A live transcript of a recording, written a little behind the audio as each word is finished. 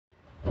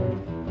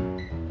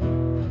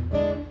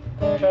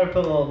try to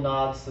put little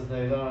nods to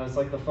things. I don't know, it's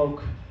like the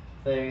folk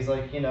things,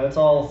 like, you know, it's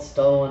all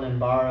stolen and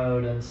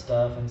borrowed and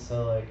stuff, and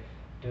so like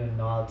doing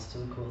nods to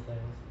the cool things.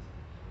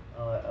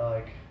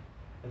 Like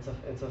it's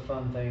a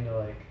fun thing to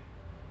like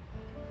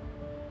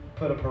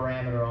put a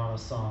parameter on a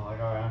song.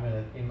 Like, all right, I'm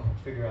gonna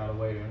figure out a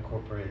way to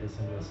incorporate this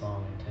into a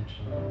song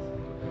intentionally.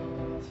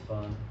 So it's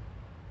fun.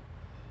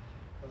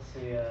 Let's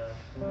see.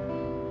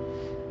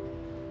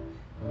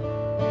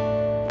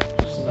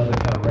 Just another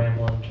kind of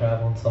rambling,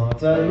 traveling song.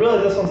 So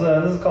really, this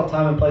is called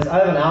Time and Place. I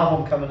have an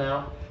album coming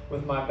out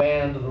with my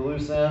band, The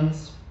Loose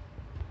Ends,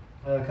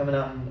 coming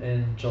out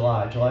in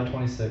July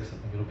 26th. I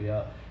think it'll be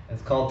out. And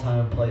it's called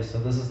Time and Place. So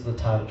this is the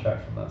title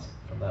track from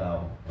that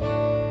album.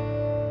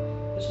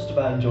 It's just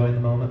about enjoying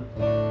the moment.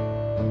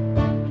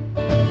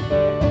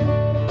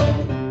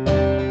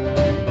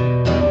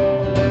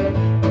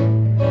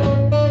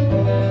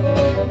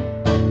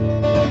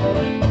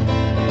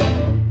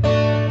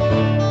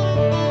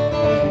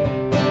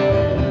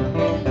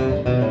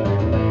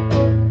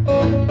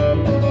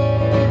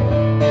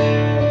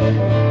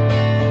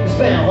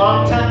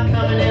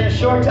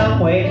 Short time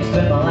waiting,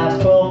 spent my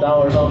last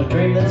 $12 on a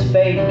dream that's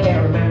fading.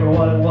 Can't remember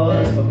what it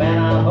was, but man,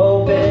 I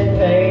hope it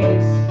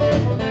pays.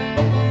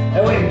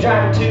 And we've been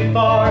driving too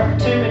far for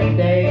too many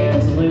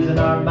days, losing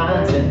our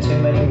minds in too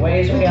many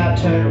ways. We got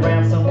turned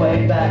around some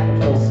way back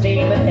with full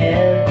steam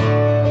ahead.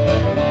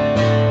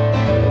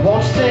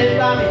 Won't you sit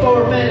by me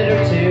for a minute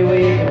or two?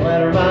 We can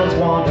let our minds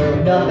wander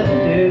with nothing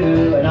to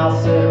do, and I'll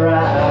sit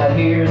right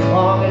here as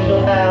long as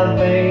you'll have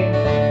me.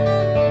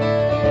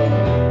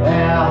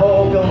 And I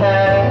hope you'll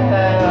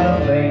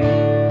have me.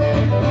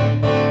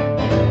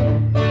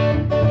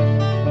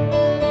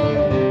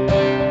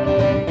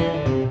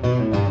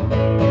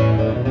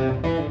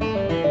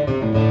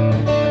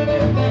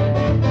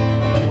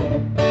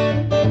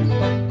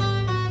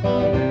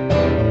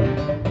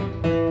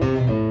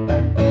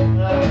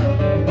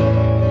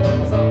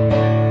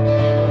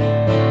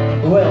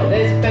 Well,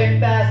 days are fading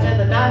fast and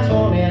the nights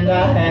won't end.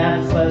 I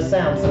haven't slept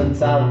sound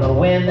since I don't know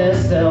when.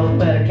 This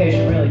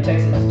self-medication really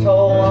takes its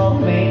toll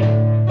on me.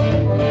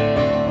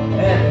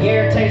 And the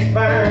air tastes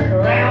burned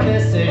around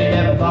this city.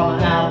 Never thought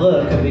my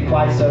outlook could be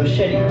quite so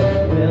shitty.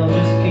 We'll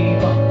just keep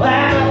on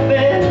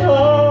laughing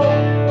on.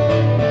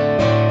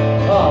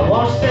 Oh,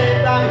 won't you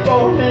sit by me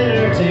for a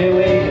minute or two?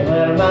 We can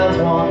let our minds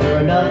wander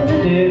with nothing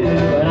to do,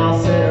 and I'll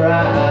sit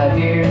right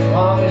here as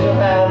long as you'll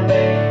have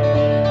me.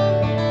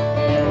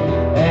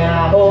 And I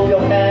hope you'll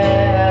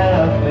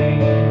have me.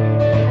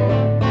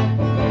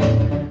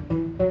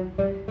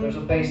 There's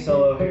a bass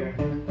solo here.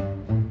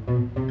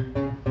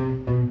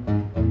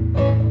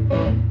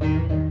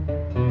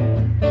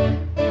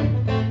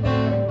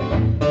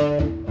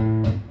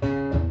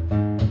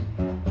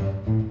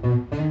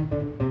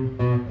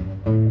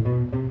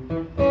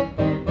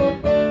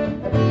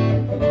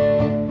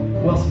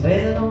 Well, some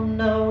days I don't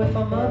know if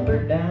I'm up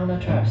or down. I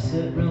try to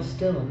sit real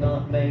still and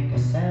not make a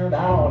sound.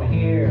 I want to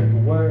hear the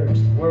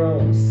words the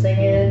world is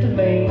singing to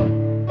me.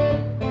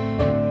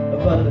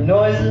 But the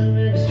noise of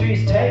the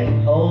industry's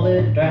taking hold,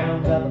 it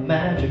drowns out the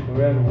magic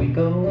wherever we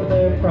go.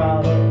 Their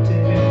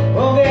productivity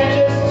won't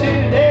get just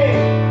today.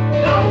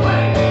 No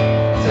way!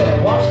 So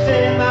won't you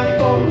sit by me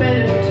for